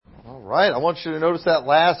Right, I want you to notice that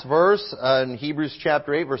last verse in Hebrews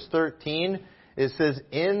chapter 8, verse 13. It says,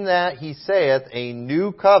 "In that he saith, a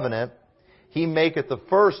new covenant, he maketh the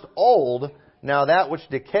first old. Now that which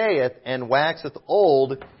decayeth and waxeth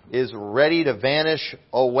old is ready to vanish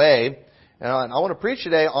away." And I want to preach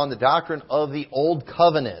today on the doctrine of the Old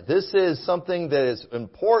Covenant. This is something that is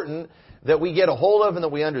important that we get a hold of and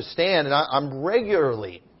that we understand. And I'm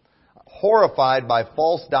regularly horrified by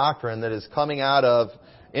false doctrine that is coming out of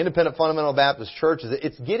independent fundamental Baptist churches.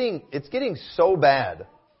 It's getting so bad.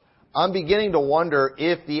 I'm beginning to wonder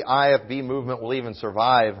if the IFB movement will even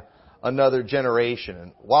survive another generation.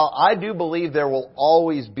 And while I do believe there will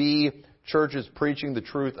always be churches preaching the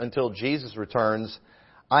truth until Jesus returns,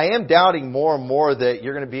 I am doubting more and more that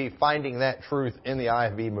you're going to be finding that truth in the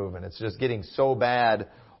IFB movement. It's just getting so bad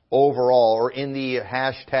overall, or in the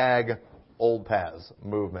hashtag old paths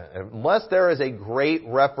movement. Unless there is a great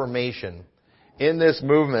reformation in this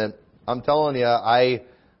movement, I'm telling you,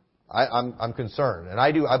 I'm concerned. And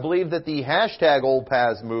I believe that the hashtag old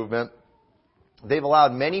paths movement, they've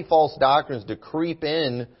allowed many false doctrines to creep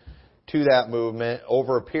in to that movement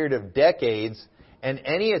over a period of decades, and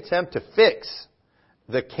any attempt to fix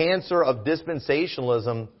the cancer of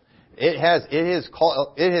dispensationalism, it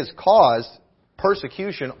has caused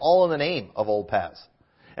persecution all in the name of old paths.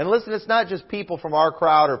 And listen, it's not just people from our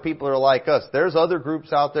crowd or people who are like us. There's other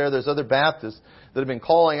groups out there, there's other Baptists that have been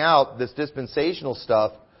calling out this dispensational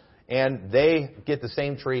stuff, and they get the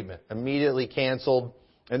same treatment, immediately canceled.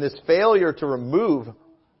 And this failure to remove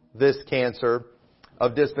this cancer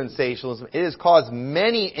of dispensationalism, it has caused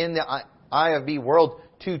many in the IFB world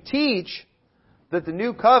to teach that the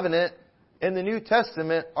New Covenant and the New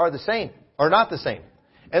Testament are the same, or not the same.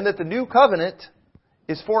 And that the New Covenant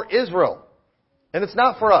is for Israel. And it's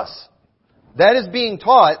not for us. That is being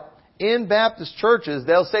taught in Baptist churches.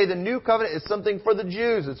 They'll say the New Covenant is something for the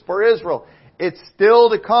Jews. It's for Israel. It's still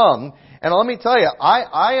to come. And let me tell you,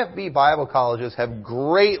 IFB Bible colleges have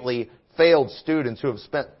greatly failed students who have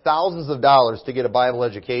spent thousands of dollars to get a Bible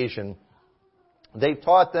education. They've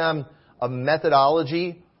taught them a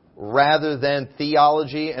methodology rather than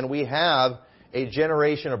theology, and we have a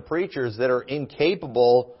generation of preachers that are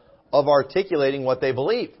incapable of articulating what they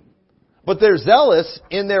believe. But they're zealous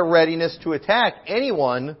in their readiness to attack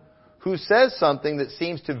anyone who says something that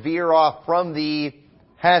seems to veer off from the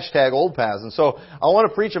hashtag old paths. And so I want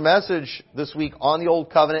to preach a message this week on the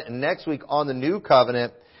Old Covenant and next week on the New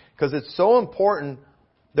Covenant, because it's so important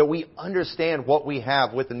that we understand what we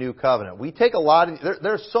have with the New Covenant. We take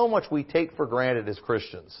there's so much we take for granted as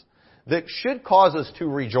Christians that should cause us to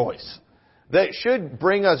rejoice, that should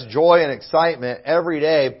bring us joy and excitement every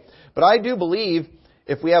day. But I do believe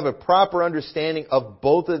if we have a proper understanding of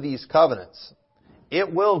both of these covenants,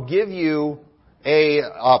 it will give you a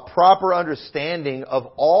proper understanding of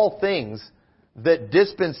all things that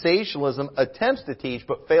dispensationalism attempts to teach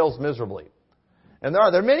but fails miserably. And there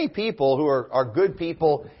are many people who are good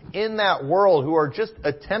people in that world who are just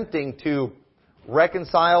attempting to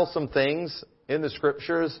reconcile some things in the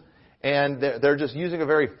Scriptures, and they're just using a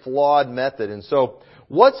very flawed method. And so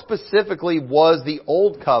what specifically was the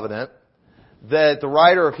Old Covenant that the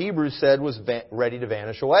writer of Hebrews said was ready to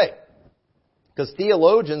vanish away? Because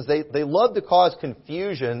theologians, they love to cause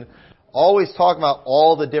confusion, always talk about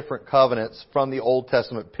all the different covenants from the Old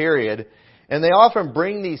Testament period. And they often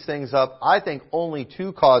bring these things up, I think, only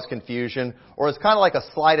to cause confusion, or it's kind of like a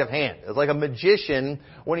sleight of hand. It's like a magician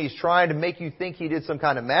when he's trying to make you think he did some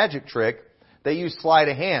kind of magic trick. They use sleight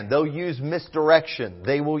of hand. They'll use misdirection.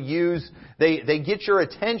 They get your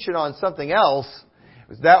attention on something else.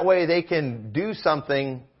 That way they can do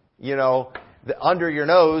something, under your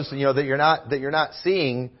nose, that you're not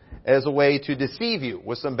seeing, as a way to deceive you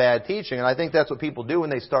with some bad teaching. And I think that's what people do when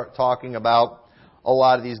they start talking about a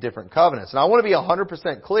lot of these different covenants. And I want to be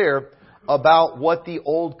 100% clear about what the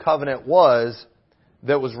Old Covenant was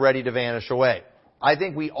that was ready to vanish away. I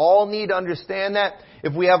think we all need to understand that.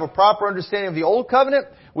 If we have a proper understanding of the Old Covenant,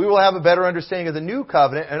 we will have a better understanding of the New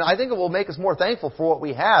Covenant. And I think it will make us more thankful for what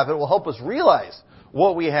we have. It will help us realize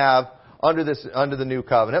what we have under the New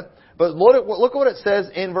Covenant. But look at what it says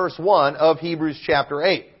in verse 1 of Hebrews chapter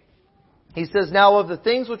 8. He says, "Now of the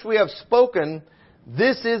things which we have spoken,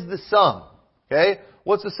 this is the sum." Okay?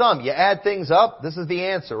 What's the sum? You add things up. This is the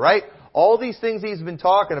answer, right? All these things he's been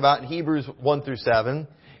talking about in Hebrews 1 through 7.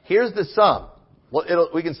 Here's the sum.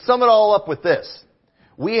 We can sum it all up with this.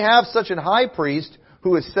 "We have such an high priest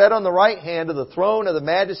who is set on the right hand of the throne of the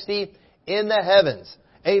majesty in the heavens,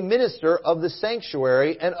 a minister of the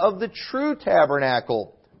sanctuary and of the true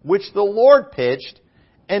tabernacle, which the Lord pitched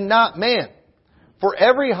and not man. For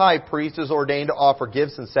every high priest is ordained to offer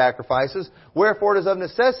gifts and sacrifices, wherefore it is of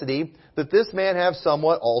necessity that this man have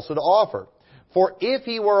somewhat also to offer. For if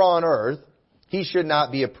he were on earth, he should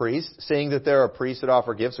not be a priest, seeing that there are priests that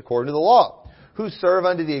offer gifts according to the law, who serve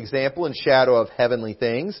unto the example and shadow of heavenly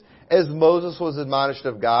things, as Moses was admonished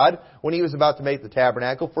of God when he was about to make the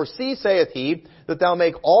tabernacle. For see, saith he, that thou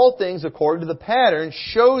make all things according to the pattern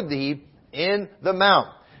showed thee in the mount.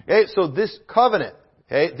 Okay, so this covenant,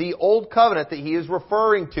 okay, the old covenant that he is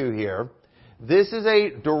referring to here, this is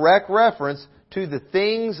a direct reference to the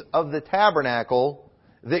things of the tabernacle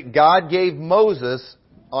that God gave Moses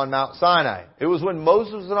on Mount Sinai. It was when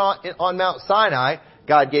Moses was on Mount Sinai,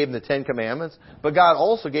 God gave him the Ten Commandments, but God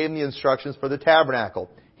also gave him the instructions for the tabernacle.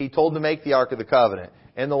 He told him to make the Ark of the Covenant,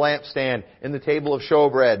 and the lampstand, and the table of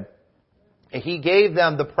showbread. And He gave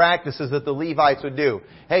them the practices that the Levites would do.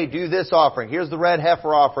 Hey, do this offering. Here's the red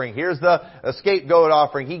heifer offering. Here's the scapegoat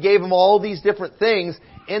offering. He gave them all these different things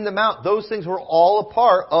in the mount. Those things were all a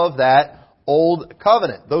part of that old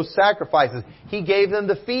covenant. Those sacrifices. He gave them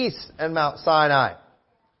the feasts in Mount Sinai.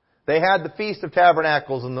 They had the Feast of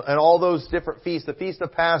Tabernacles and all those different feasts, the Feast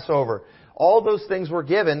of Passover. All those things were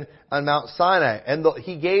given on Mount Sinai. And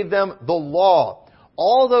He gave them the law.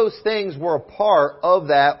 All those things were a part of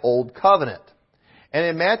that old covenant. And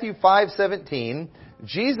in Matthew 5:17,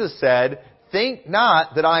 Jesus said, "Think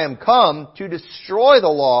not that I am come to destroy the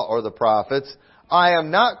law or the prophets. I am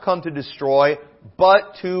not come to destroy,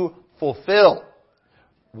 but to fulfill."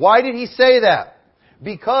 Why did He say that?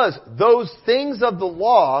 Because those things of the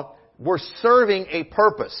law were serving a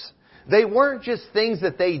purpose. They weren't just things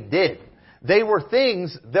that they did. They were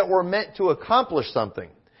things that were meant to accomplish something.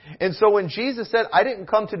 And so when Jesus said, I didn't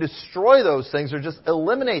come to destroy those things or just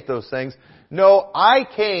eliminate those things. No, I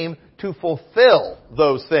came to fulfill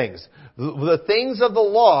those things. The things of the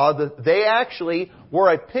law, they actually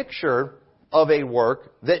were a picture of a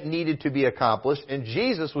work that needed to be accomplished. And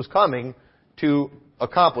Jesus was coming to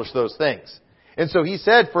accomplish those things. And so He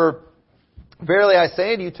said, "For verily I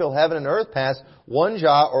say unto you, till heaven and earth pass, one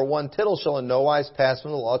jot or one tittle shall in no wise pass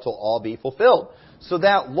from the law till all be fulfilled." So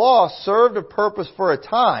that law served a purpose for a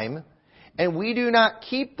time, and we do not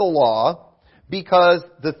keep the law because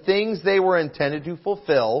the things they were intended to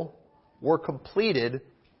fulfill were completed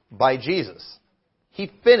by Jesus.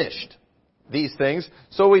 He finished these things,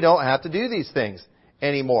 so we don't have to do these things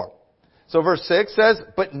anymore. So verse 6 says,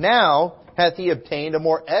 "But now hath He obtained a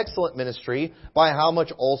more excellent ministry, by how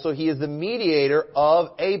much also He is the mediator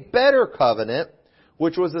of a better covenant,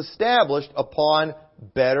 which was established upon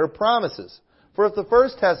better promises. For if the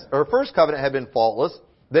first covenant had been faultless,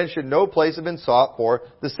 then should no place have been sought for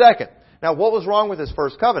the second." Now, what was wrong with this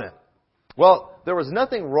first covenant? Well, there was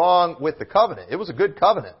nothing wrong with the covenant. It was a good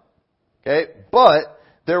covenant. Okay? But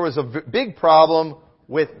there was a big problem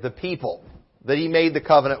with the people that He made the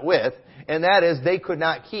covenant with, and that is they could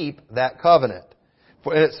not keep that covenant.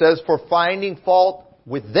 And it says, "For finding fault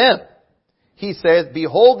with them, He saith,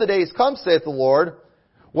 Behold, the days come, saith the Lord,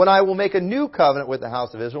 when I will make a new covenant with the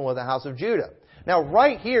house of Israel and with the house of Judah." Now,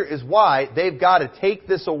 right here is why they've got to take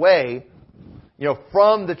this away,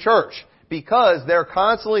 from the church. Because they're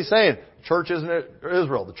constantly saying, church isn't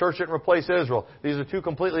Israel. The church didn't replace Israel. These are two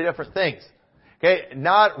completely different things. Okay?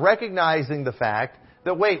 Not recognizing the fact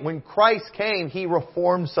that, when Christ came, He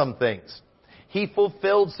reformed some things. He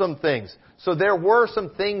fulfilled some things. So there were some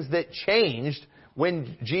things that changed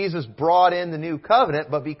when Jesus brought in the new covenant,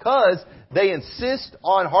 but because they insist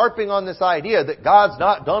on harping on this idea that God's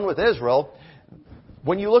not done with Israel,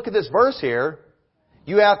 when you look at this verse here,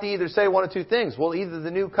 you have to either say one of two things. Well, either the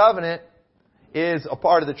new covenant is a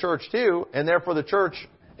part of the church too, and therefore the church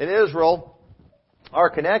and Israel are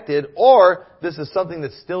connected, or this is something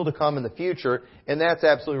that's still to come in the future, and that's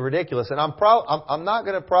absolutely ridiculous. And I'm not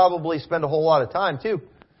going to probably spend a whole lot of time too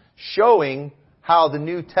showing how the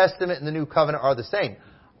New Testament and the New Covenant are the same.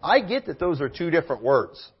 I get that those are two different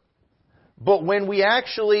words. But when we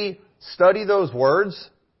actually study those words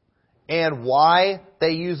and why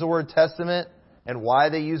they use the word testament and why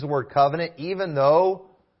they use the word covenant, even though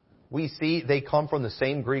we see they come from the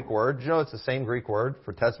same Greek word. Do you know it's the same Greek word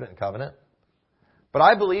for testament and covenant? But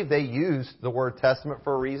I believe they use the word testament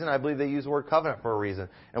for a reason. I believe they use the word covenant for a reason.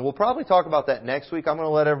 And we'll probably talk about that next week. I'm going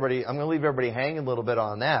to leave everybody hanging a little bit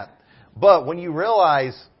on that. But when you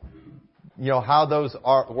realize, how those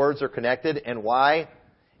words are connected and why,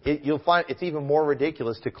 you'll find it's even more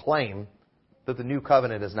ridiculous to claim that the new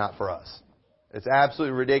covenant is not for us. It's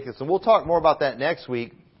absolutely ridiculous. And we'll talk more about that next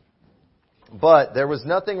week. But there was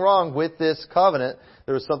nothing wrong with this covenant.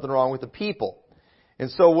 There was something wrong with the people.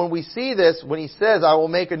 And so when we see this, when He says, "I will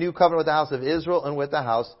make a new covenant with the house of Israel and with the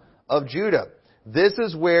house of Judah," This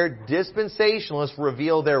is where dispensationalists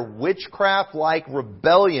reveal their witchcraft-like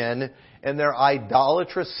rebellion and their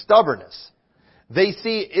idolatrous stubbornness. They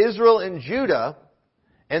see Israel and Judah,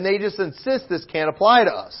 and they just insist this can't apply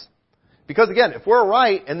to us. Because again, if we're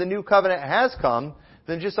right and the new covenant has come,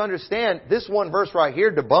 then just understand this one verse right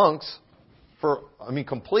here debunks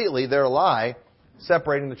completely their lie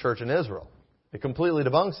separating the church and Israel. It completely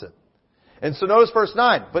debunks it. And so notice verse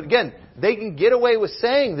 9. But again, they can get away with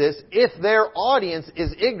saying this if their audience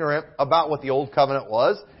is ignorant about what the old covenant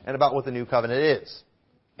was and about what the new covenant is.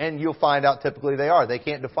 And you'll find out typically they are. They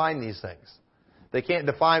can't define these things. They can't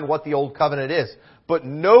define what the old covenant is. But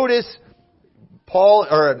notice Paul,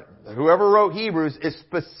 or whoever wrote Hebrews, is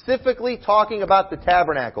specifically talking about the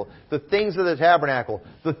tabernacle, the things of the tabernacle,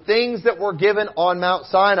 the things that were given on Mount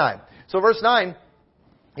Sinai. So verse 9,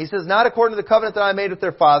 he says, not according to the covenant that I made with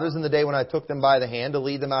their fathers in the day when I took them by the hand to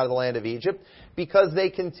lead them out of the land of Egypt, because they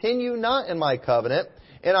continue not in my covenant,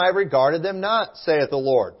 and I regarded them not, saith the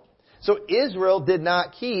Lord. So Israel did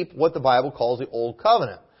not keep what the Bible calls the Old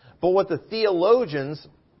Covenant. But what the theologians,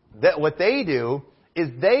 what they do, is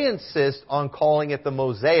they insist on calling it the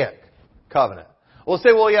Mosaic Covenant. We'll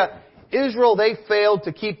say, well, yeah, Israel, they failed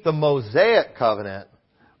to keep the Mosaic Covenant,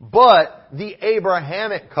 but the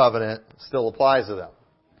Abrahamic Covenant still applies to them.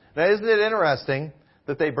 Now, isn't it interesting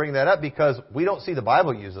that they bring that up? Because we don't see the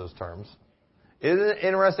Bible use those terms. Isn't it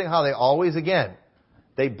interesting how they always, again,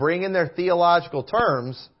 they bring in their theological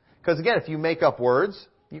terms, because again, if you make up words,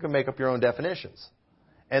 you can make up your own definitions.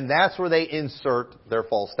 And that's where they insert their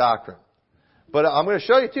false doctrine. But I'm going to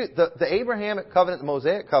show you too, the Abrahamic covenant and the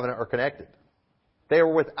Mosaic covenant are connected. They are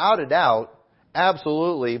without a doubt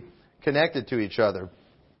absolutely connected to each other.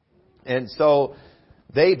 And so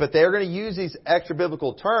they're going to use these extra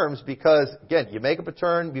biblical terms because, again, you make up a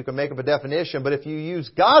term, you can make up a definition, but if you use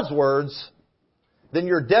God's words, then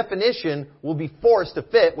your definition will be forced to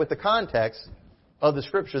fit with the context of the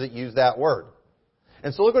Scripture that used that word.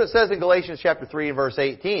 And so look what it says in Galatians chapter 3 and verse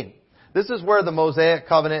 18. This is where the Mosaic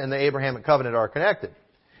covenant and the Abrahamic covenant are connected.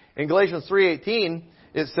 In Galatians 3:18,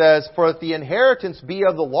 it says, for if the inheritance be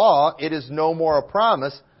of the law, it is no more a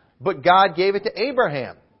promise, but God gave it to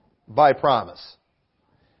Abraham by promise.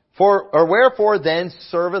 Wherefore then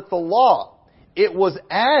serveth the law? It was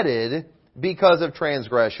added because of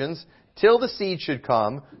transgressions, till the seed should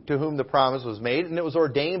come, to whom the promise was made, and it was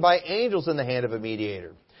ordained by angels in the hand of a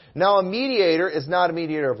mediator. Now a mediator is not a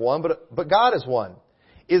mediator of one, but God is one.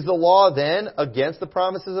 Is the law then against the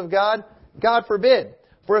promises of God? God forbid.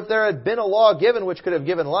 For if there had been a law given which could have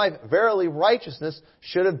given life, verily righteousness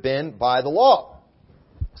should have been by the law.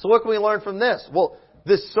 So what can we learn from this? Well,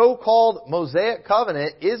 this so-called Mosaic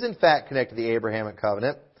covenant is in fact connected to the Abrahamic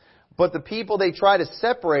covenant, but the people, they try to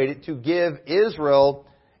separate it to give Israel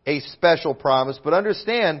a special promise. But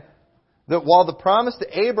understand that while the promise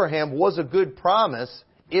to Abraham was a good promise,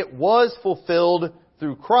 it was fulfilled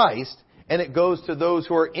through Christ, and it goes to those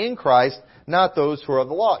who are in Christ, not those who are of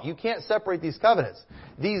the law. You can't separate these covenants.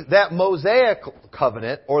 That Mosaic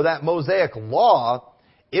covenant, or that Mosaic law,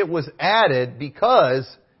 it was added because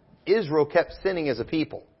Israel kept sinning as a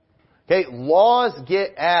people. Okay, laws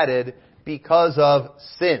get added because of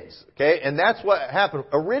sins. Okay, and that's what happened.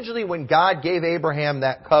 Originally, when God gave Abraham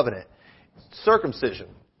that covenant, circumcision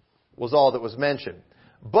was all that was mentioned.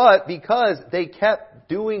 But because they kept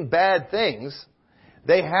doing bad things,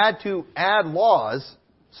 they had to add laws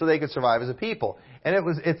so they could survive as a people.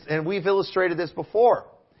 And we've illustrated this before.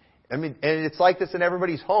 I mean, and it's like this in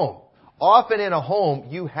everybody's home. Often in a home,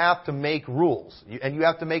 you have to make rules. And you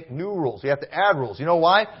have to make new rules. You have to add rules. You know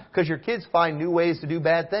why? Because your kids find new ways to do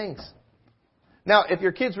bad things. Now, if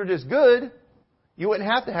your kids were just good, you wouldn't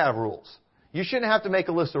have to have rules. You shouldn't have to make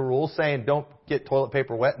a list of rules saying don't get toilet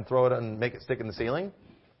paper wet and throw it and make it stick in the ceiling.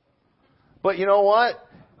 But you know what?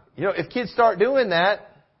 You know, if kids start doing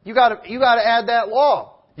that, you got to add that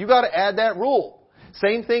law. You got to add that rule.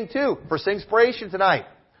 Same thing too for Singspiration tonight.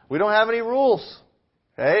 We don't have any rules.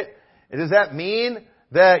 Okay? And does that mean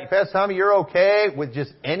that Pastor Tommy, you're okay with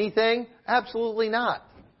just anything? Absolutely not.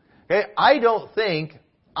 Okay? I don't think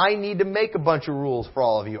I need to make a bunch of rules for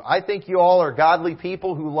all of you. I think you all are godly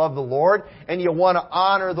people who love the Lord and you want to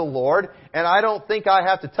honor the Lord. And I don't think I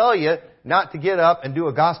have to tell you not to get up and do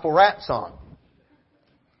a gospel rap song.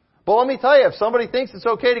 But let me tell you, if somebody thinks it's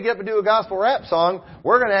okay to get up and do a gospel rap song,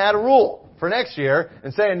 we're going to add a rule for next year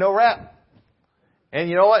and say no rap. And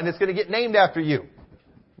you know what? And it's going to get named after you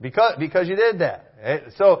because you did that.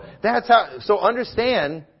 So that's how. So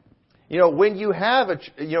understand, when you have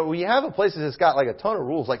a place that's got like a ton of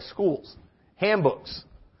rules, like schools, handbooks,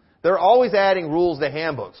 they're always adding rules to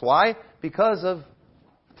handbooks. Why? Because of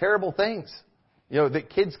terrible things,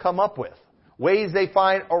 that kids come up with. ways they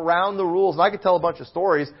find around the rules. And I could tell a bunch of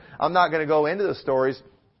stories. I'm not going to go into the stories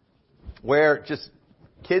where just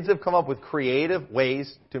kids have come up with creative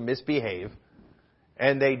ways to misbehave.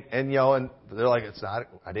 And they're like,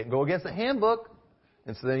 I didn't go against the handbook.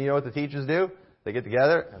 And so then you know what the teachers do? They get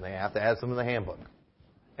together and they have to add something to the handbook.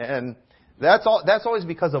 And that's always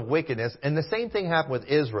because of wickedness. And the same thing happened with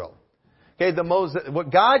Israel. Okay,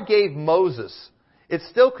 what God gave Moses, it's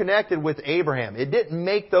still connected with Abraham. It didn't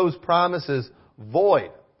make those promises void.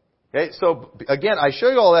 Okay, so again, I show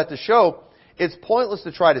you all that to show it's pointless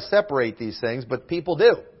to try to separate these things, but people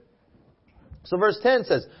do. So verse 10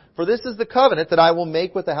 says, "For this is the covenant that I will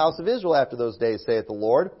make with the house of Israel after those days, saith the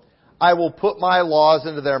Lord. I will put my laws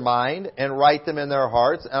into their mind and write them in their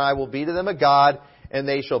hearts, and I will be to them a God, and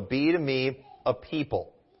they shall be to me a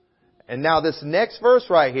people." And now this next verse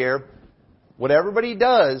right here, what everybody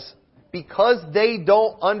does, because they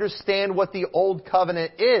don't understand what the Old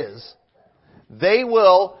Covenant is, they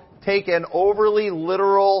will take an overly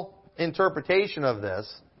literal interpretation of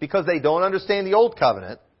this because they don't understand the Old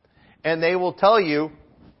Covenant, and they will tell you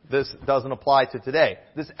this doesn't apply to today.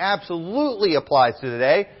 This absolutely applies to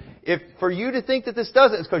today. If for you to think that this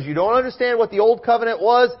doesn't, it's because you don't understand what the Old Covenant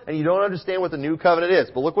was and you don't understand what the New Covenant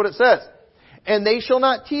is. But look what it says. "And they shall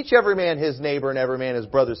not teach every man his neighbor and every man his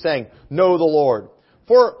brother, saying, Know the Lord.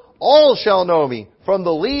 For all shall know me, from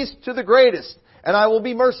the least to the greatest. And I will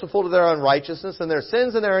be merciful to their unrighteousness, and their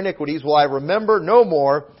sins and their iniquities will I remember no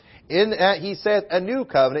more. In that he saith, A new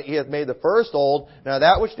covenant, he hath made the first old. Now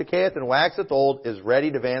that which decayeth and waxeth old is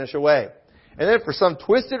ready to vanish away." And then for some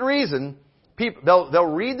twisted reason,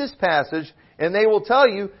 they'll read this passage and they will tell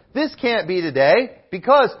you, this can't be today,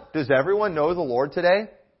 because does everyone know the Lord today?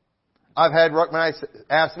 I've had Ruckman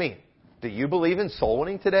ask me, "Do you believe in soul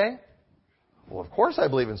winning today?" Well, of course I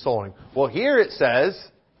believe in soul winning. Well, here it says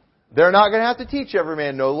they're not going to have to teach every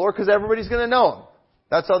man to know the Lord because everybody's going to know Him.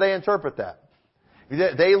 That's how they interpret that.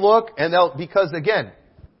 They look and because again,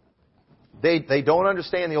 they don't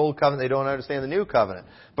understand the Old Covenant, they don't understand the New Covenant.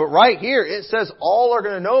 But right here it says all are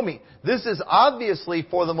going to know me. This is obviously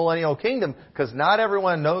for the millennial kingdom because not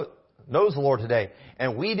everyone knows the Lord today.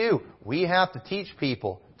 And we do. We have to teach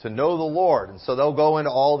people to know the Lord. And so they'll go into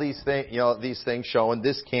all these things showing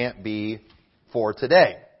this can't be for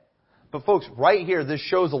today. But folks, right here, this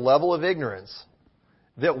shows a level of ignorance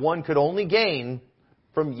that one could only gain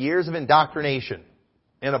from years of indoctrination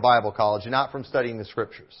in a Bible college and not from studying the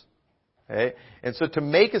Scriptures. Okay? And so to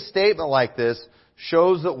make a statement like this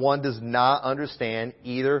shows that one does not understand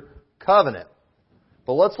either covenant.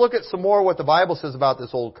 But let's look at some more what the Bible says about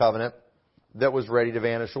this Old Covenant that was ready to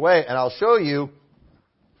vanish away. And I'll show you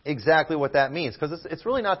exactly what that means, because it's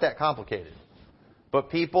really not that complicated. But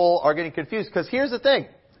people are getting confused, because here's the thing.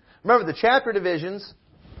 Remember, the chapter divisions,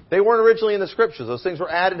 they weren't originally in the Scriptures. Those things were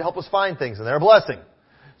added to help us find things, and they're a blessing.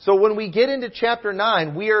 So when we get into chapter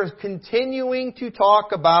 9, we are continuing to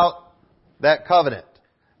talk about that covenant.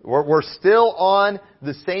 We're still on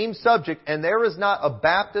the same subject, and there is not a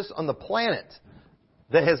Baptist on the planet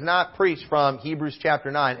that has not preached from Hebrews chapter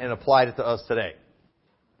 9 and applied it to us today.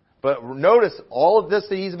 But notice, all of this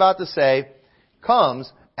that he's about to say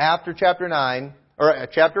comes after chapter 9, or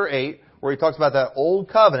chapter 8, where he talks about that old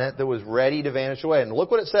covenant that was ready to vanish away. And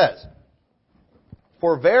look what it says.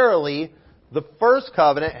 "For verily, the first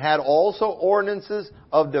covenant had also ordinances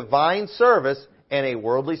of divine service and a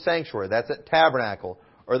worldly sanctuary." That's that tabernacle,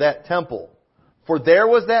 or that temple. "For there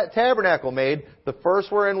was that tabernacle made, the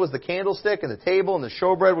first wherein was the candlestick and the table and the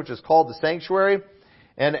showbread, which is called the sanctuary.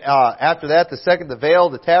 And after that, the second, the veil,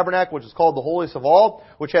 the tabernacle, which is called the holiest of all,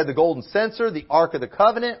 which had the golden censer, the ark of the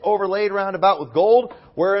covenant, overlaid round about with gold,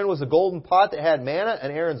 wherein was a golden pot that had manna,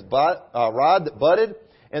 and Aaron's rod that budded,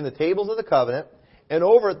 and the tables of the covenant, and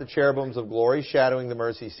over it the cherubims of glory, shadowing the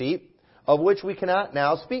mercy seat, of which we cannot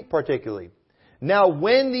now speak particularly. Now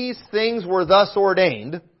when these things were thus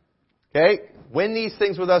ordained," okay, when these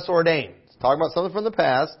things were thus ordained, it's talking about something from the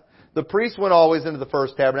past, "the priest went always into the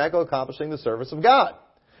first tabernacle, accomplishing the service of God.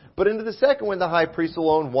 But into the second went the high priest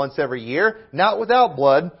alone once every year, not without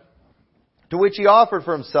blood, to which he offered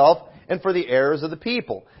for himself and for the errors of the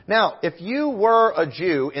people." Now, if you were a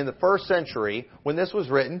Jew in the first century when this was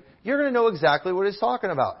written, you're going to know exactly what he's talking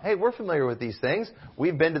about. Hey, we're familiar with these things.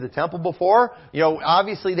 We've been to the temple before.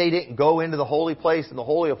 Obviously they didn't go into the holy place and the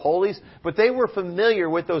Holy of Holies, but they were familiar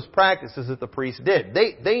with those practices that the priests did.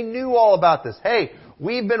 They knew all about this. Hey,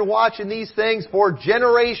 we've been watching these things for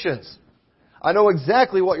generations. I know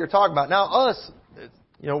exactly what you're talking about. Now us,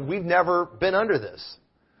 we've never been under this.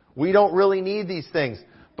 We don't really need these things.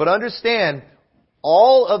 But understand,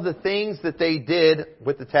 all of the things that they did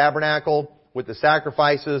with the tabernacle, with the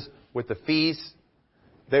sacrifices, with the feasts,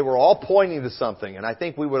 they were all pointing to something. And I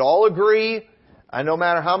think we would all agree, and no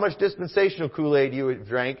matter how much dispensational Kool-Aid you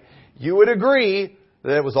drank, you would agree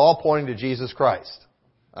that it was all pointing to Jesus Christ.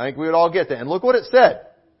 I think we would all get that. And look what it said.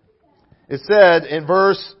 It said in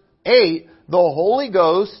verse 8, the Holy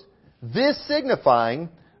Ghost, this signifying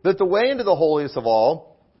that the way into the holiest of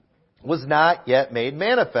all was not yet made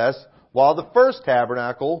manifest, while the first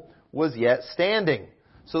tabernacle was yet standing.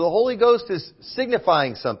 So the Holy Ghost is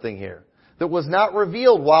signifying something here that was not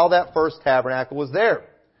revealed while that first tabernacle was there,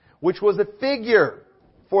 which was a figure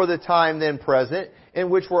for the time then present, in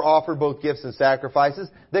which were offered both gifts and sacrifices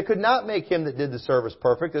that could not make him that did the service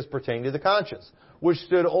perfect as pertaining to the conscience, which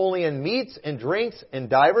stood only in meats and drinks and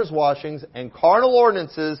divers washings and carnal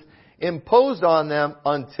ordinances imposed on them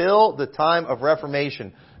until the time of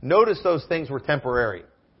Reformation. Notice those things were temporary.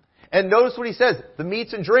 And notice what he says, the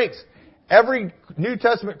meats and drinks. Every New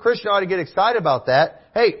Testament Christian ought to get excited about that.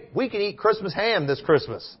 Hey, we can eat Christmas ham this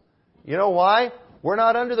Christmas. You know why? We're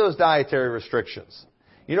not under those dietary restrictions.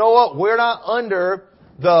 You know what? We're not under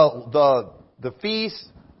the feasts,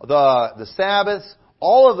 the Sabbaths,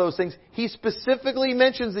 all of those things. He specifically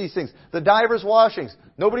mentions these things. The divers washings.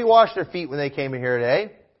 Nobody washed their feet when they came in here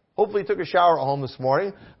today. Hopefully took a shower at home this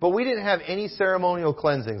morning. But we didn't have any ceremonial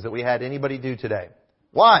cleansings that we had anybody do today.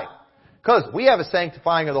 Why? Because we have a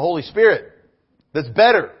sanctifying of the Holy Spirit that's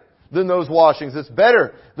better than those washings. That's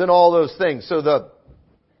better than all those things. So the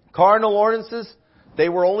carnal ordinances, they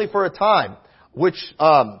were only for a time.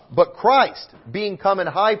 But Christ, being come an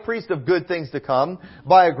high priest of good things to come,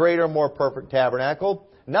 by a greater and more perfect tabernacle,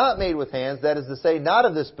 not made with hands, that is to say, not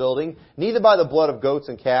of this building, neither by the blood of goats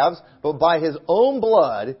and calves, but by His own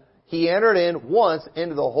blood, He entered in once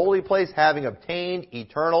into the holy place, having obtained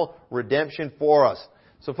eternal redemption for us.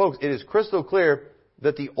 So folks, it is crystal clear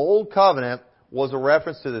that the Old Covenant was a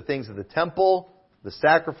reference to the things of the temple, the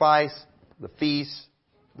sacrifice, the feasts,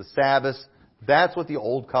 the Sabbaths. That's what the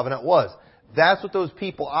Old Covenant was. That's what those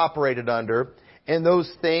people operated under, and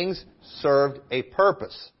those things served a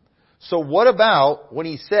purpose. So what about when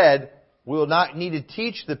he said, we will not need to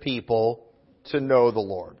teach the people to know the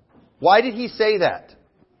Lord? Why did he say that?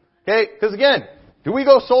 Okay, because again, do we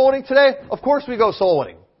go soul winning today? Of course we go soul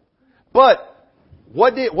winning. But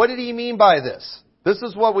what did he mean by this? This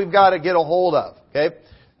is what we've got to get a hold of. Okay?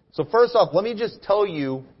 So first off, let me just tell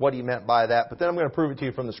you what he meant by that, but then I'm going to prove it to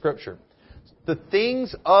you from the Scripture. The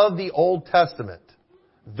things of the Old Testament,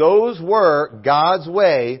 those were God's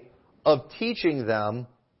way of teaching them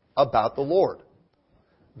about the Lord.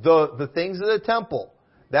 The things of the temple,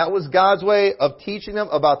 that was God's way of teaching them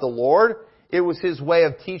about the Lord. It was His way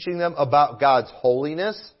of teaching them about God's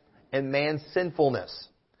holiness and man's sinfulness.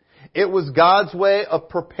 It was God's way of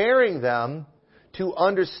preparing them to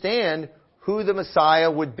understand who the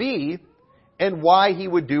Messiah would be and why He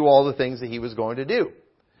would do all the things that He was going to do.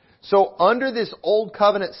 So under this Old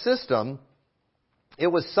Covenant system, it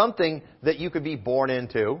was something that you could be born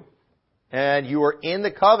into, and you were in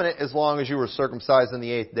the covenant as long as you were circumcised on the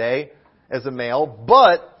 8th day as a male.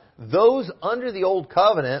 But those under the Old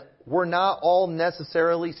Covenant were not all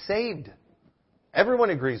necessarily saved.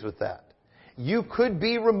 Everyone agrees with that. You could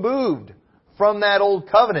be removed from that Old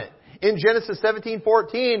Covenant. In Genesis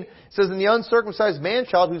 17:14, it says, "And the uncircumcised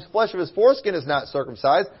man-child, whose flesh of his foreskin is not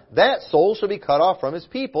circumcised, that soul shall be cut off from his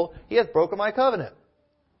people. He hath broken my covenant."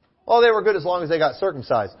 Well, they were good as long as they got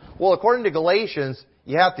circumcised. Well, according to Galatians,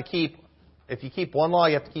 if you keep one law,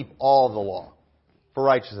 you have to keep all of the law for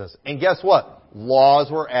righteousness. And guess what? Laws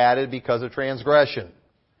were added because of transgression.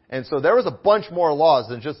 And so there was a bunch more laws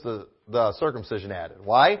than just the circumcision added.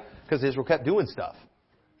 Why? Because Israel kept doing stuff.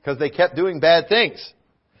 Because they kept doing bad things.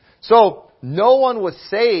 So, no one was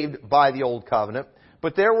saved by the Old Covenant,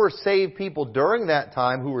 but there were saved people during that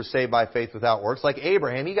time who were saved by faith without works. Like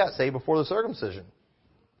Abraham, he got saved before the circumcision.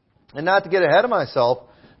 And not to get ahead of myself,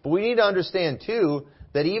 but we need to understand too,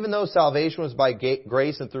 that even though salvation was by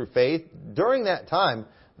grace and through faith, during that time,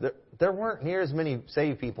 there weren't near as many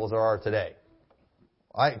saved people as there are today.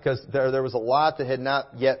 Because there was a lot that had not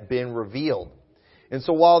yet been revealed. And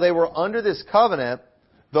so while they were under this covenant,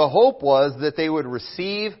 the hope was that they would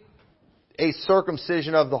receive a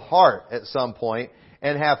circumcision of the heart at some point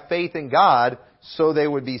and have faith in God so they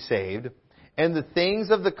would be saved. And the things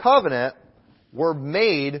of the covenant were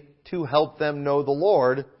made to help them know the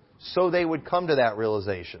Lord so they would come to that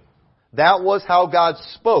realization. That was how God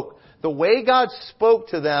spoke. The way God spoke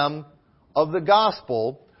to them of the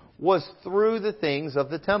gospel was through the things of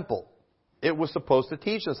the temple. It was supposed to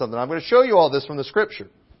teach them something. I'm going to show you all this from the Scripture.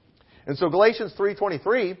 And so Galatians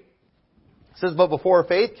 3:23 says, "But before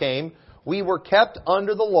faith came, we were kept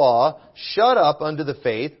under the law, shut up unto the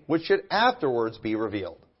faith, which should afterwards be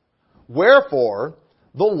revealed. Wherefore,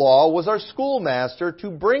 The law was our schoolmaster to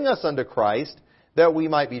bring us unto Christ, that we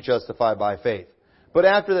might be justified by faith. But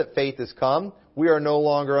after that faith is come, we are no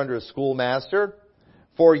longer under a schoolmaster,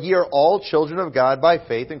 for ye are all children of God by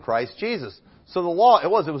faith in Christ Jesus. So the law, it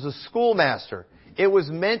was a schoolmaster. It was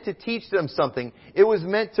meant to teach them something. It was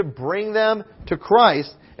meant to bring them to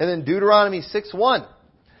Christ. And then Deuteronomy 6:1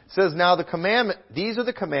 says, Now these are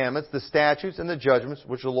the commandments, the statutes, and the judgments,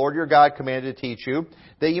 which the Lord your God commanded to teach you,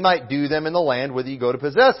 that ye might do them in the land whither ye go to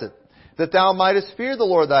possess it. That thou mightest fear the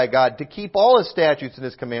Lord thy God, to keep all His statutes and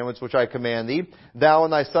His commandments, which I command thee, thou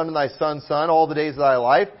and thy son's son, all the days of thy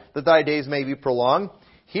life, that thy days may be prolonged.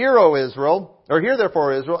 Hear,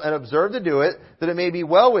 therefore, Israel, and observe to do it, that it may be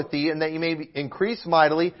well with thee, and that ye may increase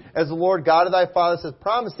mightily, as the Lord God of thy fathers hath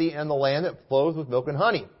promised thee, and the land that flows with milk and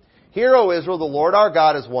honey. Hear, O Israel, the Lord our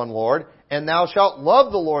God is one Lord, and thou shalt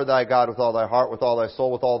love the Lord thy God with all thy heart, with all thy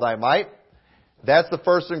soul, with all thy might. That's the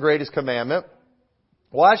first and greatest commandment.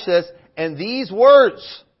 Watch this. And these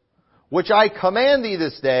words, which I command thee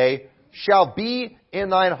this day, shall be in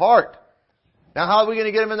thine heart. Now how are we going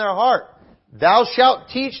to get them in their heart? Thou shalt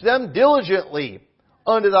teach them diligently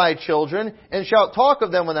unto thy children, and shalt talk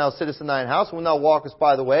of them when thou sittest in thine house, when thou walkest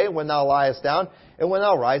by the way, when thou liest down, and when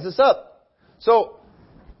thou risest up. So,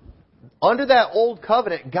 under that old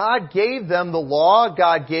covenant, God gave them the law,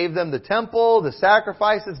 God gave them the temple, the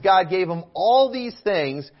sacrifices, God gave them all these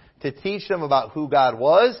things to teach them about who God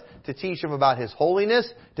was, to teach them about His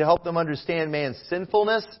holiness, to help them understand man's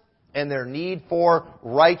sinfulness and their need for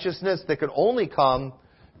righteousness that could only come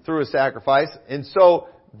through a sacrifice. And so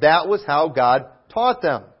that was how God taught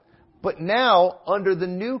them. But now, under the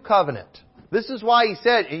new covenant, this is why He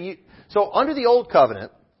said, so under the old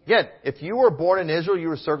covenant, again, if you were born in Israel, you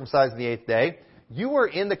were circumcised on the 8th day, you were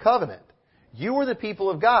in the covenant. You were the people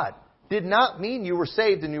of God. Did not mean you were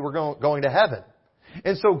saved and you were going to heaven.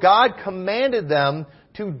 And so God commanded them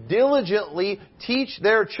to diligently teach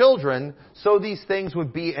their children so these things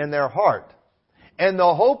would be in their heart. And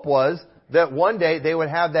the hope was that one day they would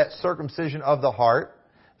have that circumcision of the heart,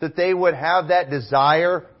 that they would have that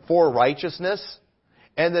desire for righteousness,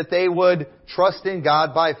 and that they would trust in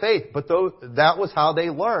God by faith. But that was how they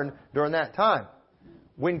learned during that time.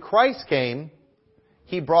 When Christ came,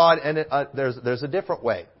 He brought, there's a different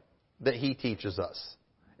way that He teaches us.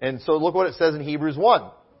 And so look what it says in Hebrews 1.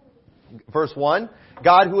 Verse 1,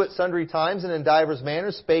 God who at sundry times and in divers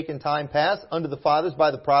manners spake in time past unto the fathers by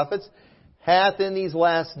the prophets, hath in these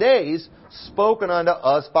last days spoken unto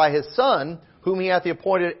us by His Son, whom He hath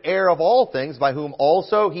appointed heir of all things, by whom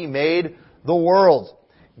also He made the world.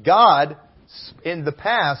 God, in the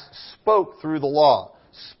past, spoke through the law,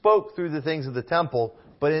 spoke through the things of the temple,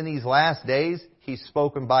 but in these last days, He's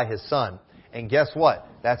spoken by His Son. And guess what?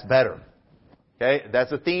 That's better. Okay?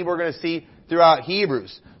 That's a theme we're going to see throughout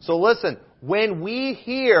Hebrews. So listen, when we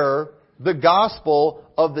hear the gospel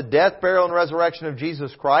of the death, burial, and resurrection of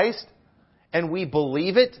Jesus Christ, and we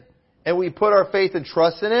believe it, and we put our faith and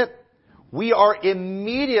trust in it, we are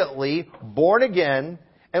immediately born again,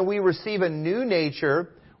 and we receive a new nature,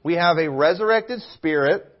 we have a resurrected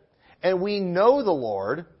spirit, and we know the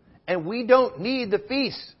Lord, and we don't need the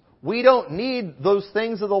feasts. We don't need those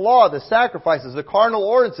things of the law, the sacrifices, the carnal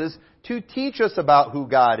ordinances, to teach us about who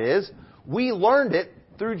God is. We learned it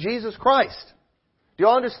through Jesus Christ. Do you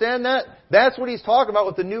all understand that? That's what He's talking about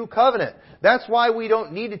with the new covenant. That's why we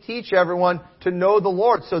don't need to teach everyone to know the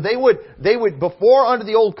Lord. So they would, before under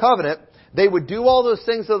the old covenant, they would do all those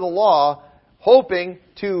things of the law, hoping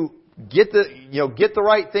to get the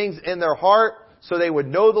right things in their heart, so they would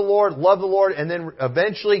know the Lord, love the Lord, and then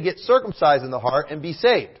eventually get circumcised in the heart and be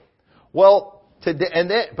saved. Well, but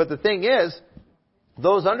the thing is,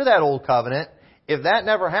 those under that old covenant, if that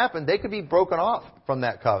never happened, they could be broken off from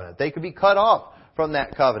that covenant. They could be cut off from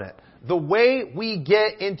that covenant. The way we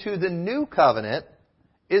get into the new covenant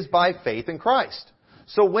is by faith in Christ.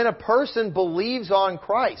 So when a person believes on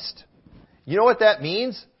Christ, you know what that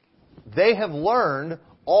means? They have learned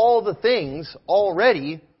all the things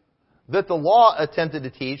already that the law attempted to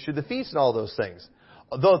teach through the feast and all those things.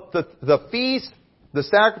 The feast, the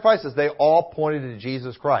sacrifices, they all pointed to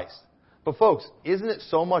Jesus Christ. But folks, isn't it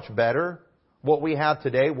so much better what we have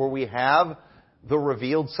today, where we have the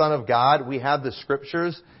revealed Son of God, we have the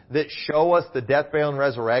Scriptures that show us the death, burial, and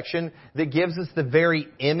resurrection, that gives us the very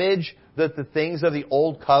image that the things of the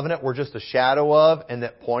Old Covenant were just a shadow of and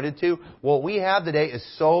that pointed to? What we have today is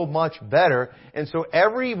so much better. And so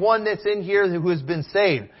everyone that's in here who has been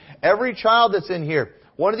saved, every child that's in here,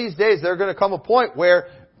 one of these days they're going to come a point where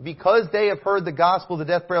because they have heard the gospel of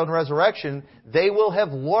the death, burial, and resurrection, they will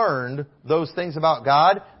have learned those things about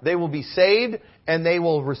God. They will be saved, and they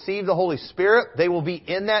will receive the Holy Spirit. They will be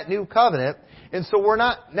in that new covenant. And so we're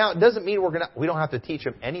not, now it doesn't mean we don't have to teach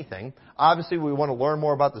them anything. Obviously we want to learn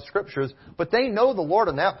more about the Scriptures, but they know the Lord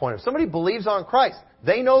on that point. If somebody believes on Christ,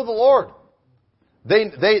 they know the Lord.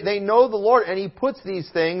 They know the Lord, and He puts these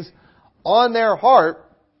things on their heart,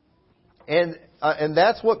 and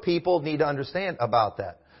that's what people need to understand about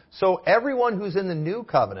that. So everyone who's in the new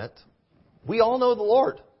covenant, we all know the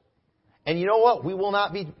Lord. And you know what? We will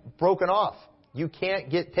not be broken off. You can't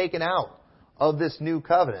get taken out of this new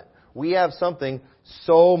covenant. We have something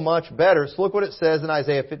so much better. So look what it says in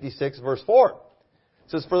Isaiah 56, verse 4.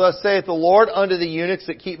 It says, "For thus saith the Lord unto the eunuchs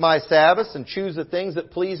that keep my Sabbaths, and choose the things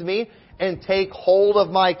that please me, and take hold of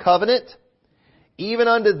my covenant, even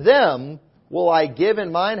unto them will I give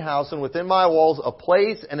in mine house and within my walls a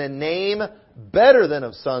place and a name better than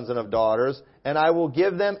of sons and of daughters, and I will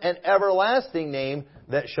give them an everlasting name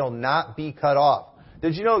that shall not be cut off."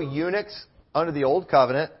 Did you know eunuchs under the old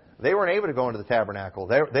covenant, they weren't able to go into the tabernacle.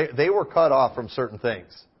 They were cut off from certain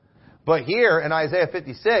things. But here in Isaiah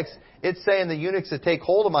 56, it's saying the eunuchs that take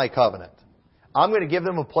hold of my covenant, I'm going to give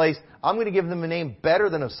them a place, I'm going to give them a name better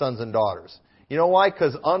than of sons and daughters. You know why?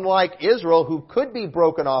 Because unlike Israel, who could be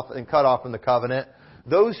broken off and cut off from the covenant,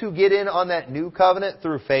 those who get in on that new covenant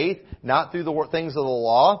through faith, not through the things of the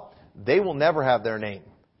law, they will never have their name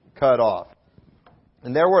cut off.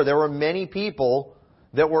 And there were many people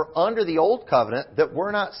that were under the old covenant that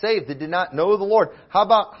were not saved, that did not know the Lord. How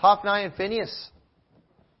about Hophni and Phinehas?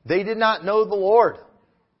 They did not know the Lord.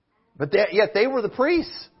 But yet they were the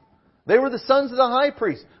priests. They were the sons of the high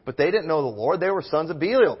priest. But they didn't know the Lord. They were sons of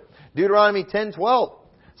Belial. Deuteronomy 10:12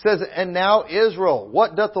 says, "And now Israel,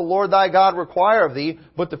 what doth the Lord thy God require of thee,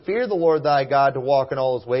 but to fear the Lord thy God, to walk in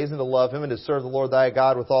all His ways, and to love Him, and to serve the Lord thy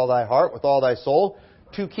God with all thy heart, with all thy soul,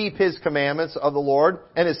 to keep His commandments of the Lord,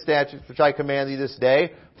 and His statutes which I command thee this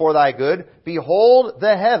day, for thy good. Behold,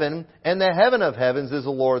 the heaven, and the heaven of heavens is the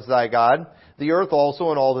Lord's thy God, the earth also,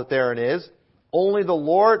 and all that therein is. Only the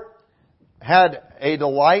Lord had a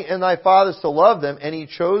delight in thy fathers to love them, and He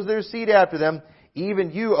chose their seed after them,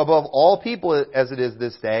 even you above all people as it is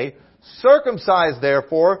this day. Circumcise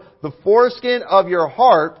therefore the foreskin of your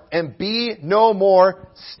heart, and be no more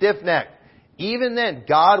stiff-necked." Even then,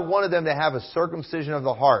 God wanted them to have a circumcision of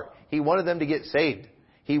the heart. He wanted them to get saved.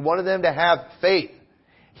 He wanted them to have faith.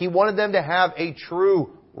 He wanted them to have a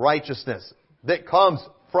true righteousness that comes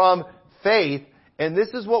from faith. And this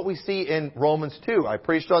is what we see in Romans 2. I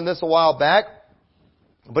preached on this a while back.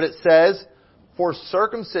 But it says, "For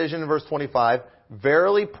circumcision," in verse 25,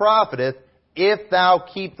 "verily profiteth, if thou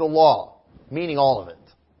keep the law," meaning all of it.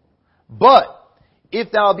 "But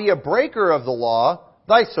if thou be a breaker of the law,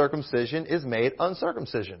 thy circumcision is made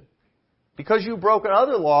uncircumcision." Because you broke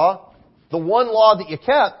another law, the one law that you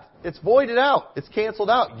kept, it's voided out. It's canceled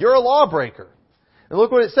out. You're a lawbreaker. And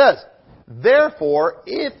look what it says. "Therefore,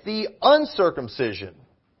 if the uncircumcision,"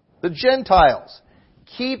 the Gentiles,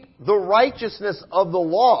 "keep the righteousness of the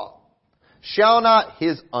law, shall not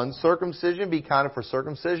his uncircumcision be counted for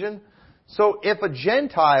circumcision?" So if a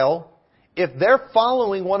Gentile, if they're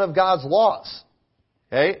following one of God's laws,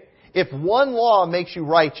 okay, if one law makes you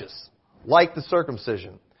righteous, like the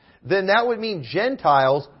circumcision, then that would mean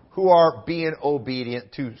Gentiles who are being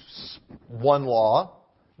obedient to one law,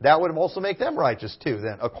 that would also make them righteous too,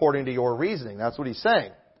 then, according to your reasoning. That's what he's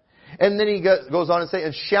saying. And then he goes on and say,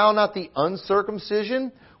 "And shall not the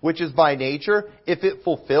uncircumcision, which is by nature, if it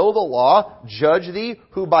fulfill the law, judge thee,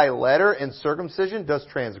 who by letter and circumcision does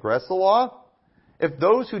transgress the law?" If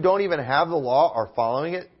those who don't even have the law are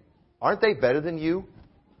following it, aren't they better than you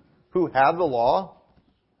who have the law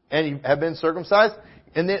and have been circumcised?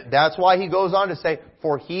 And that's why he goes on to say,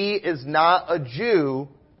 "For he is not a Jew,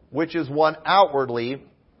 which is one outwardly,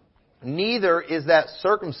 neither is that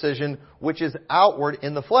circumcision which is outward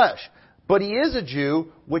in the flesh. But he is a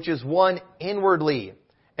Jew, which is one inwardly.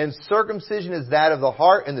 And circumcision is that of the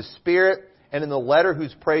heart and the spirit, and in the letter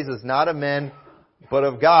whose praise is not of men, but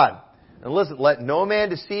of God." And listen, let no man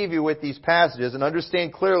deceive you with these passages, and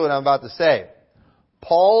understand clearly what I'm about to say.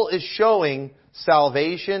 Paul is showing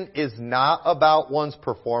salvation is not about one's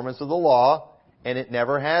performance of the law, and it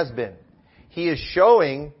never has been. He is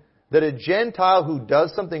showing that a Gentile who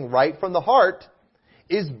does something right from the heart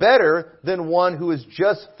is better than one who is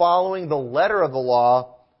just following the letter of the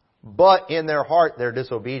law, but in their heart they're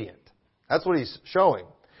disobedient. That's what he's showing.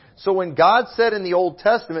 So when God said in the Old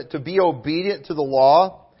Testament to be obedient to the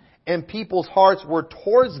law, and people's hearts were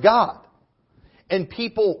towards God, and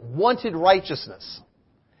people wanted righteousness,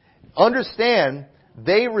 understand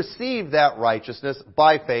they received that righteousness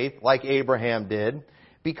by faith, like Abraham did,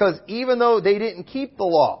 because even though they didn't keep the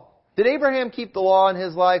law. Did Abraham keep the law in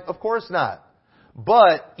his life? Of course not.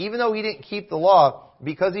 But even though he didn't keep the law,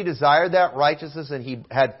 because he desired that righteousness and he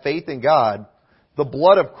had faith in God, the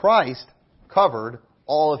blood of Christ covered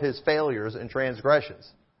all of his failures and transgressions.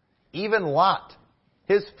 Even Lot,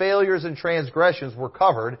 his failures and transgressions were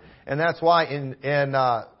covered, and that's why in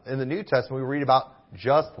the New Testament we read about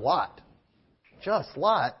just Lot. Just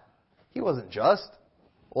Lot? He wasn't just.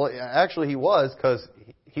 Well, actually he was, because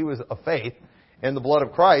he was of faith, and the blood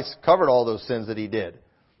of Christ covered all those sins that he did.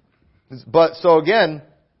 But so again,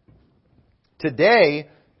 today,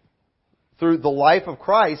 through the life of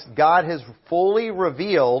Christ, God has fully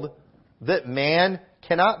revealed that man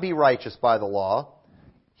cannot be righteous by the law.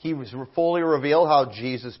 He was fully revealed how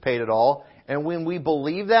Jesus paid it all. And when we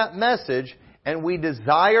believe that message and we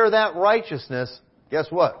desire that righteousness, guess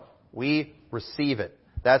what? We receive it.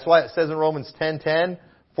 That's why it says in Romans 10:10,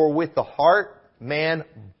 "For with the heart man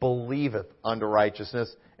believeth unto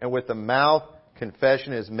righteousness, and with the mouth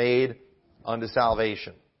confession is made unto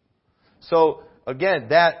salvation." So again,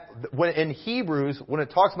 in Hebrews, when it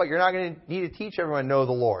talks about you're not going to need to teach everyone to know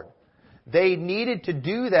the Lord, they needed to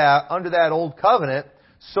do that under that old covenant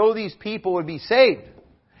so these people would be saved.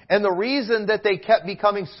 And the reason that they kept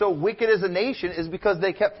becoming so wicked as a nation is because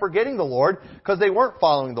they kept forgetting the Lord, because they weren't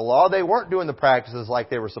following the law, they weren't doing the practices like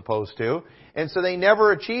they were supposed to, and so they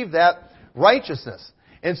never achieved that righteousness.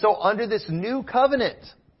 And so under this new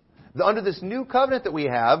covenant that we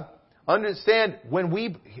have, understand when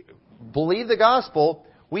we believe the gospel,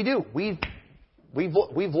 we've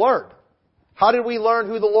learned. How did we learn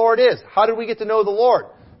who the Lord is? How did we get to know the Lord?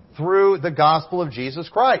 Through the gospel of Jesus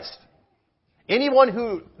Christ. Anyone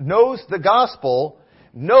who knows the gospel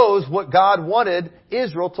knows what God wanted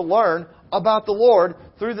Israel to learn about the Lord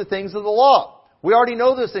through the things of the law. We already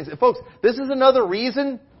know those things. And folks, this is another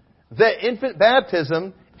reason that infant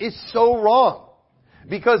baptism is so wrong.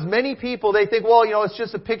 Because many people, they think, well, it's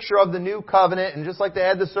just a picture of the new covenant, and just like they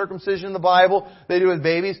had the circumcision in the Bible, they do with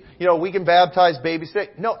babies, we can baptize babies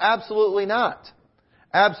today. No, absolutely not.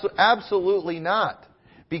 Absolutely not.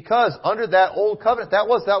 Because under that old covenant, that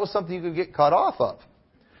was something you could get cut off of.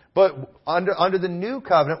 But under the new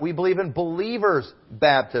covenant, we believe in believers'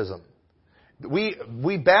 baptism.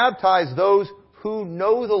 We baptize those who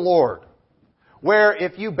know the Lord. Where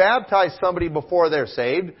if you baptize somebody before they're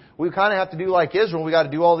saved, we kind of have to do like Israel. We got to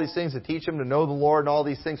do all these things to teach them to know the Lord and all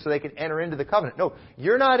these things so they can enter into the covenant. No,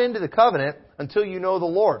 you're not into the covenant until you know the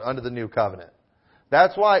Lord under the new covenant.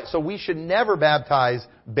 That's why, so we should never baptize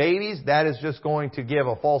babies. That is just going to give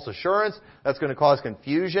a false assurance. That's going to cause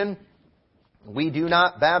confusion. We do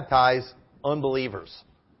not baptize unbelievers.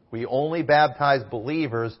 We only baptize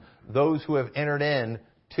believers, those who have entered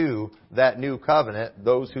into that new covenant,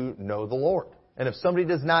 those who know the Lord. And if somebody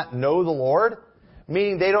does not know the Lord,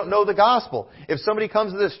 meaning they don't know the gospel. If somebody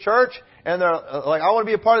comes to this church and they're like, I want to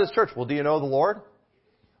be a part of this church. Well, do you know the Lord?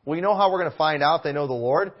 Well, you know how we're going to find out they know the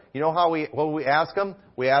Lord? You know what we ask them?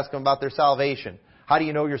 We ask them about their salvation. How do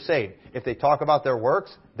you know you're saved? If they talk about their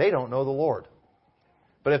works, they don't know the Lord.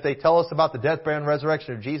 But if they tell us about the death, burial, and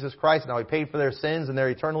resurrection of Jesus Christ and how He paid for their sins and they're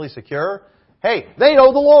eternally secure, hey, they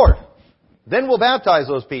know the Lord. Then we'll baptize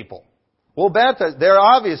those people. We'll baptize. They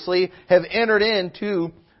obviously have entered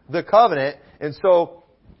into the covenant. And so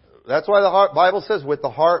that's why the Bible says, with the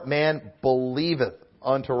heart man believeth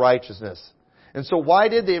unto righteousness. And so why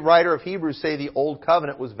did the writer of Hebrews say the old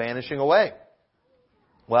covenant was vanishing away?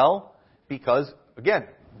 Well, because, again,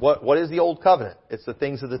 what is the old covenant? It's the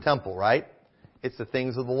things of the temple, right? It's the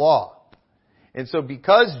things of the law. And so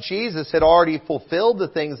because Jesus had already fulfilled the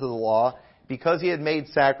things of the law, because He had made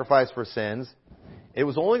sacrifice for sins, it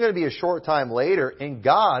was only going to be a short time later, and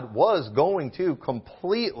God was going to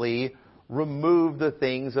completely remove the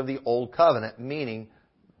things of the old covenant, meaning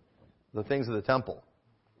the things of the temple.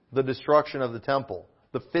 The destruction of the temple,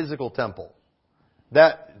 the physical temple.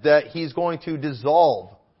 That He's going to dissolve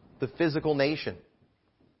the physical nation.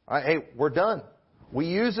 All right, hey, we're done. We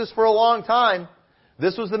used this for a long time.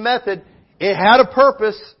 This was the method. It had a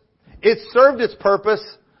purpose. It served its purpose.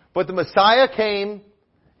 But the Messiah came,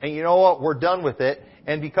 and you know what? We're done with it.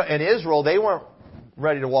 And Israel, they weren't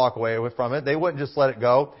ready to walk away from it. They wouldn't just let it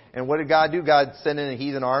go. And what did God do? God sent in a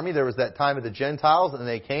heathen army. There was that time of the Gentiles, and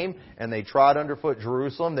they came and they trod underfoot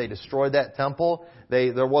Jerusalem. They destroyed that temple.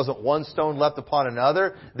 There wasn't one stone left upon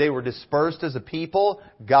another. They were dispersed as a people.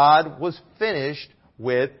 God was finished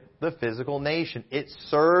with the physical nation. It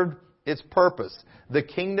served its purpose. The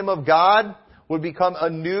kingdom of God would become a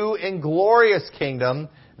new and glorious kingdom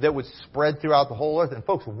that would spread throughout the whole earth. And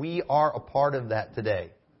folks, we are a part of that today.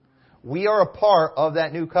 We are a part of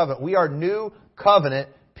that new covenant. We are new covenant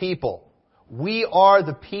people. We are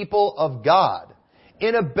the people of God.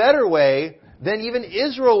 In a better way than even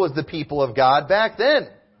Israel was the people of God back then.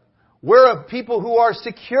 We're a people who are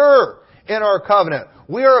secure in our covenant.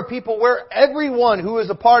 We are a people where everyone who is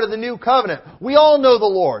a part of the new covenant, we all know the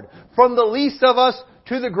Lord. From the least of us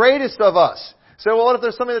to the greatest of us. So, well, what if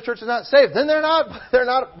there's somebody in the church that's not saved? Then they're not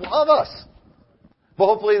of us. But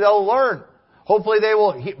hopefully they'll learn. Hopefully they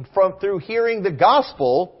will, through hearing the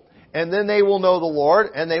gospel, and then they will know the Lord,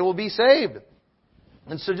 and they will be saved.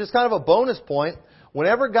 And so just kind of a bonus point,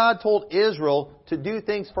 whenever God told Israel to do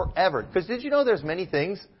things forever, because did you know there's many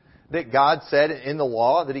things that God said in the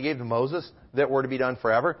law that He gave to Moses that were to be done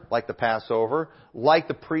forever, like the Passover, like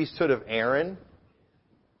the priesthood of Aaron.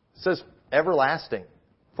 It says everlasting,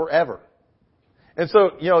 forever. And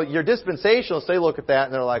so, your dispensationalists, they look at that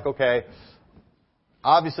and they're like, okay,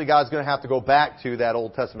 obviously God's going to have to go back to that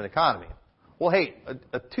Old Testament economy. Well, hey,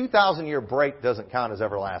 a 2,000-year break doesn't count as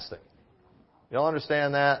everlasting. You all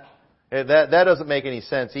understand that? That doesn't make any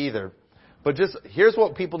sense either. But just, here's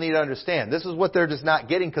what people need to understand. This is what they're just not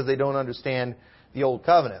getting because they don't understand the Old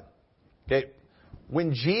Covenant. Okay?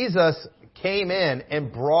 When Jesus came in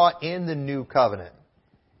and brought in the New Covenant,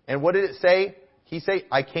 and what did it say? He said,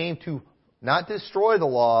 I came to not destroy the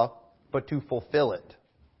law, but to fulfill it.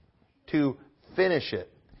 To finish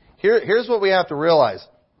it. Here's what we have to realize.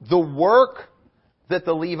 The work that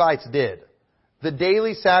the Levites did, the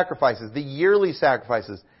daily sacrifices, the yearly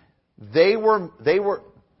sacrifices, they were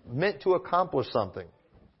meant to accomplish something.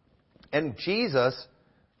 And Jesus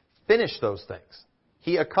finished those things.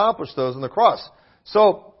 He accomplished those on the cross.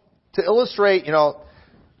 So, to illustrate,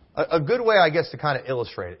 a good way, I guess, to kind of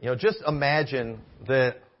illustrate it. Just imagine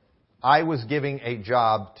that I was giving a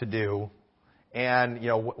job to do, and,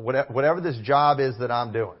 whatever this job is that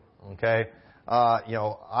I'm doing, okay,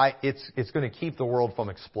 it's going to keep the world from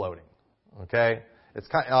exploding, okay? It's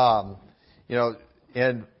kind,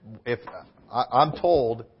 and if I'm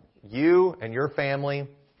told you and your family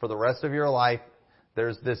for the rest of your life,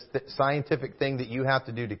 there's this scientific thing that you have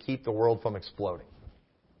to do to keep the world from exploding,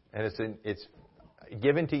 and it's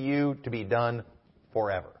given to you to be done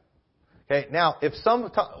forever. Okay. Now, if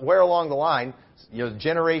somewhere along the line,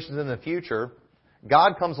 generations in the future,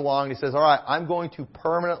 God comes along and He says, all right, I'm going to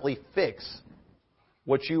permanently fix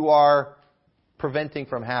what you are preventing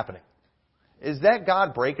from happening. Is that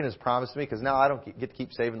God breaking His promise to me because now I don't get to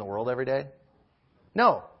keep saving the world every day?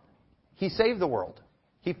 No. He saved the world.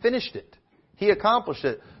 He finished it. He accomplished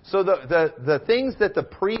it. So the things that the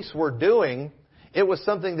priests were doing, it was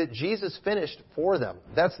something that Jesus finished for them.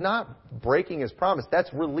 That's not breaking His promise.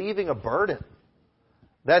 That's relieving a burden.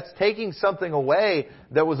 That's taking something away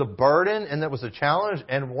that was a burden and that was a challenge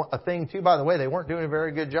and a thing, too, by the way, they weren't doing a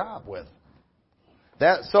very good job with.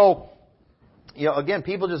 Again,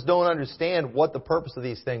 people just don't understand what the purpose of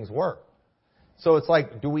these things were. So it's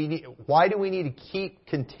like, why do we need to keep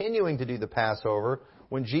continuing to do the Passover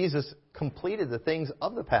when Jesus completed the things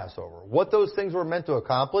of the Passover? What those things were meant to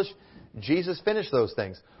accomplish, Jesus finished those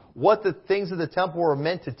things. What the things of the temple were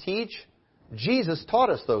meant to teach, Jesus taught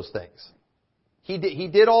us those things. He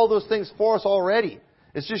did all those things for us already.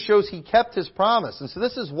 It just shows He kept His promise. And so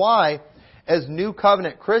this is why, as New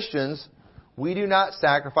Covenant Christians, we do not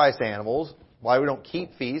sacrifice animals, why we don't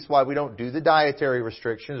keep feasts, why we don't do the dietary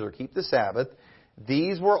restrictions or keep the Sabbath.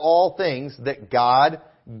 These were all things that God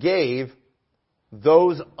gave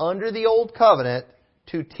those under the Old Covenant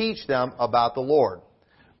to teach them about the Lord.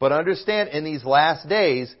 But understand, in these last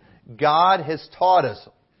days, God has taught us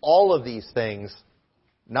all of these things,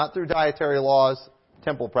 not through dietary laws,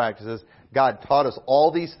 temple practices. God taught us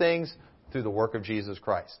all these things through the work of Jesus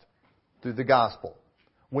Christ, through the gospel.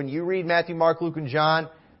 When you read Matthew, Mark, Luke, and John,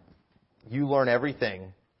 you learn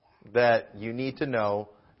everything that you need to know,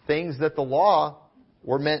 things that the law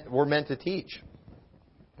were meant to teach.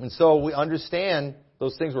 And so we understand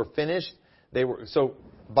those things were finished.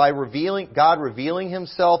 By God revealing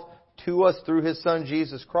Himself to us through His Son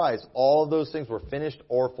Jesus Christ, all of those things were finished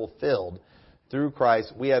or fulfilled through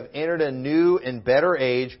Christ. We have entered a new and better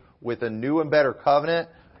age with a new and better covenant.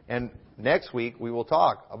 And next week we will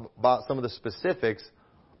talk about some of the specifics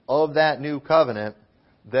of that new covenant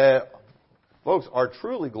that, folks, are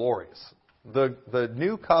truly glorious. The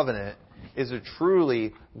new covenant is a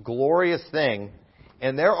truly glorious thing.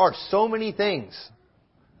 And there are so many things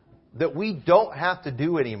that we don't have to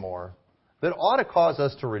do anymore that ought to cause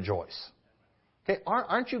us to rejoice. Okay,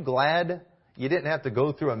 aren't you glad you didn't have to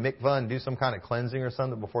go through a mikvah and do some kind of cleansing or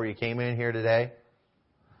something before you came in here today?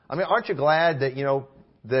 I mean, aren't you glad that,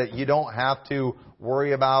 that you don't have to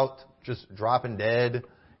worry about just dropping dead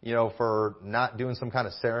for not doing some kind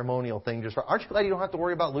of ceremonial thing. Aren't you glad you don't have to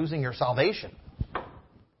worry about losing your salvation?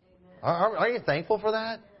 Are you thankful for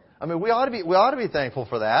that? I mean, we ought to be thankful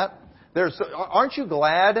for that. Aren't you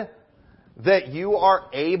glad that you are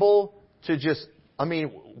able to just,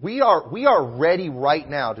 we are ready right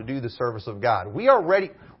now to do the service of God. We are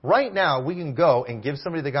ready. Right now, we can go and give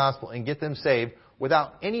somebody the gospel and get them saved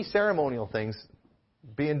without any ceremonial things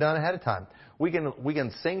being done ahead of time. We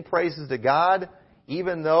can sing praises to God,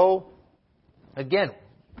 even though, again,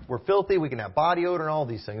 we're filthy, we can have body odor and all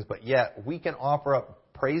these things, but yet we can offer up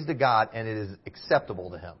praise to God and it is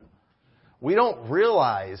acceptable to Him. We don't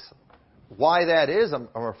realize why that is, I'm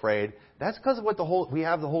afraid. That's because of we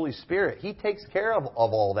have the Holy Spirit. He takes care of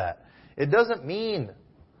all that. It doesn't mean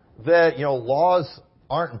that, laws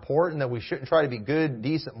aren't important, that we shouldn't try to be good,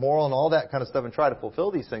 decent, moral, and all that kind of stuff and try to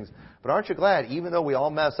fulfill these things. But aren't you glad, even though we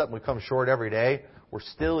all mess up and we come short every day, we're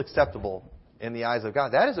still acceptable in the eyes of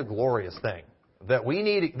God? That is a glorious thing that we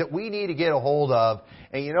need to get a hold of.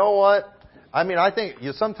 And you know what? I think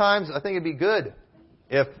sometimes it'd be good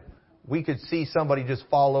if we could see somebody just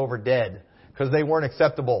fall over dead because they weren't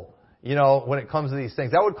acceptable, when it comes to these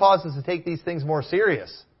things. That would cause us to take these things more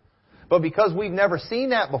serious. But because we've never seen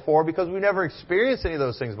that before, because we've never experienced any of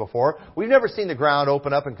those things before, we've never seen the ground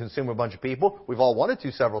open up and consume a bunch of people. We've all wanted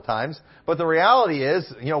to several times. But the reality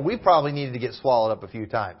is, we probably needed to get swallowed up a few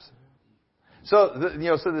times. So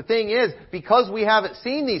the thing is, because we haven't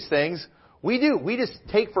seen these things, we just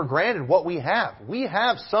take for granted what we have. We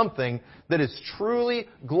have something that is truly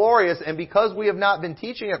glorious, and because we have not been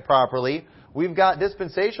teaching it properly, we've got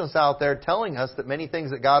dispensationalists out there telling us that many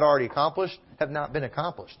things that God already accomplished have not been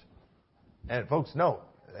accomplished. And folks, no,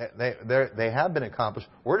 they have been accomplished.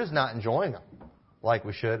 We're just not enjoying them like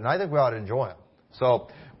we should, and I think we ought to enjoy them. So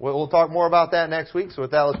we'll talk more about that next week. So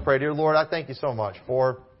with that, let's pray. Dear Lord, I thank you so much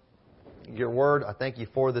for your word. I thank you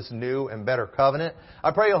for this new and better covenant.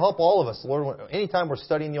 I pray you'll help all of us, Lord. Anytime we're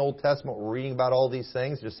studying the Old Testament, we're reading about all these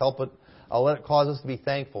things, just let it cause us to be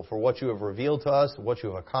thankful for what you have revealed to us, what you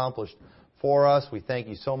have accomplished for us. We thank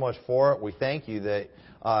you so much for it. We thank you that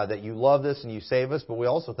you love us and you save us, but we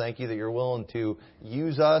also thank you that you're willing to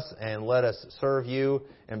use us and let us serve you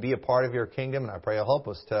and be a part of your kingdom. And I pray you'll help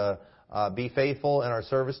us to be faithful in our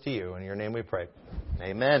service to you. In your name we pray.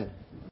 Amen.